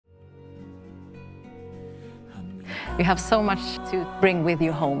You have so much to bring with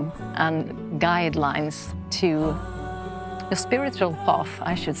you home and guidelines to a spiritual path,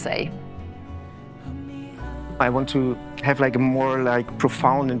 I should say. I want to have like a more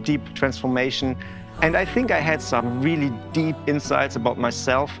profound and deep transformation. And I think I had some really deep insights about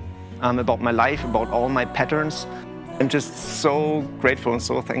myself, about my life, about all my patterns. I'm just so grateful and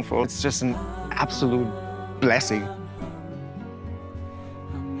so thankful. It's just an absolute blessing.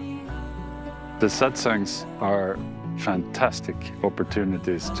 The satsangs are fantastic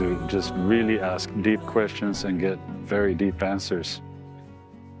opportunities to just really ask deep questions and get very deep answers.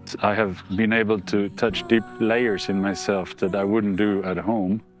 I have been able to touch deep layers in myself that I wouldn't do at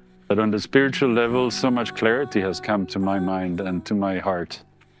home. But on the spiritual level, so much clarity has come to my mind and to my heart.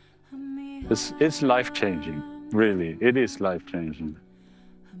 It's life-changing, really. It is life-changing.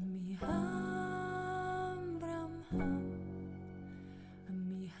 Hum.